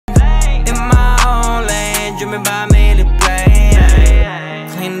dreaming about me to play.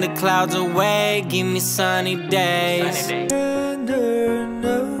 Clean the clouds away, give me sunny days.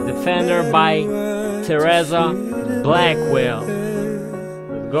 Defender by Teresa Blackwell.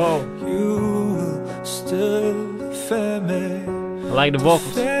 Let's go. I like the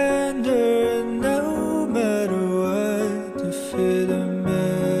vocals.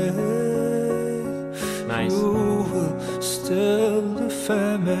 Nice.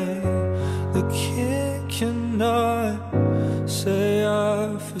 The king cannot say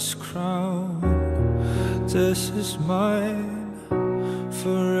off his crown. This is mine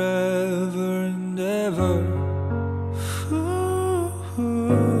forever and ever.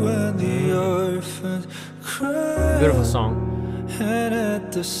 And the orphans cry. Beautiful song. And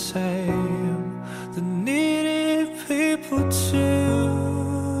at the same, the needy people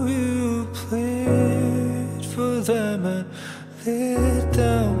too. You plead for them and lead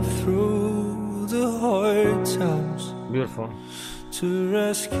them through the hard times. Beautiful. To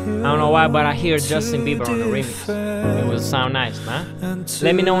rescue. I don't know why, but I hear Justin Bieber on the remix. It will sound nice, man.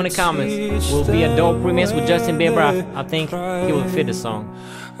 Let me know in the comments. Will be a dope remix with Justin Bieber. I think he will fit the song.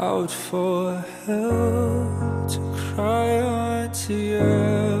 Out for help to cry out to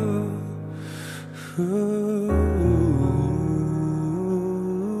you.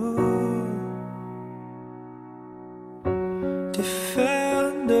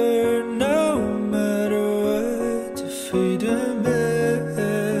 Defender, no matter what, defeating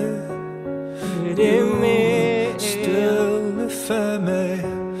me, still defend me.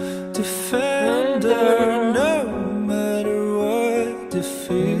 Defender, no matter what,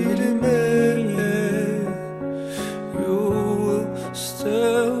 defeating me, you will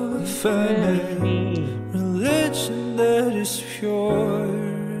still defend me. Religion that is pure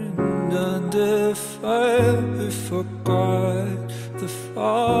and undefiled before God the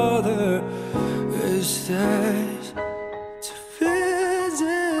Father is that to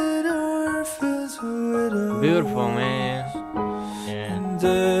visit orphans, widows. Beautiful, man. Yeah.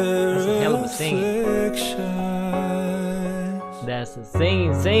 That's a hell of a singing. That's the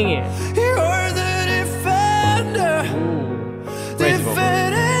singing. You're the defender. Ooh. Crazy vocal.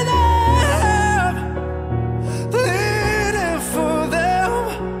 Defending them, pleading for them,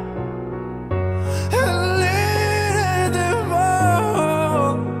 and leading them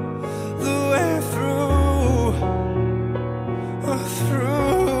all the way through.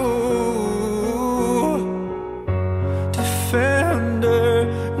 Defender,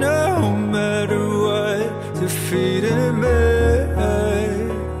 no matter what, defeating me,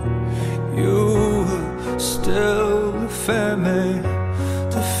 you will still defend me.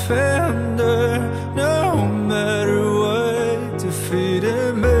 Defender, no matter what,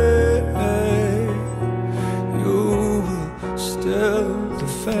 defeating me, you will still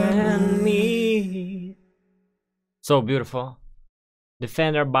defend me. So beautiful.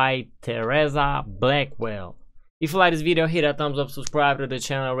 Defender by Teresa Blackwell. If you like this video, hit that thumbs up, subscribe to the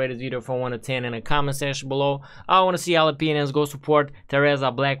channel, rate this video from 1 to 10 in the comment section below. I want to see all opinions. Go support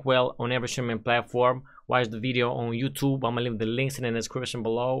Teresa Blackwell on every streaming platform. Watch the video on YouTube. I'm gonna leave the links in the description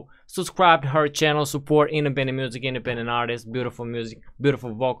below. Subscribe to her channel, support independent music, independent artists, beautiful music,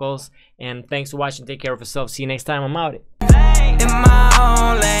 beautiful vocals. And thanks for watching. Take care of yourself. See you next time. I'm out. In my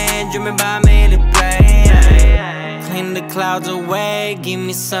own lane, dreaming about me to play. Clean the clouds away, give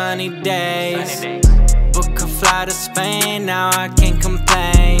me sunny days. Book a flight to Spain, now I can't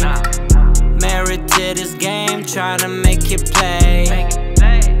complain. Married to this game, trying to make it play.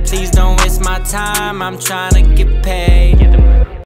 Please don't waste my time, I'm trying to get paid.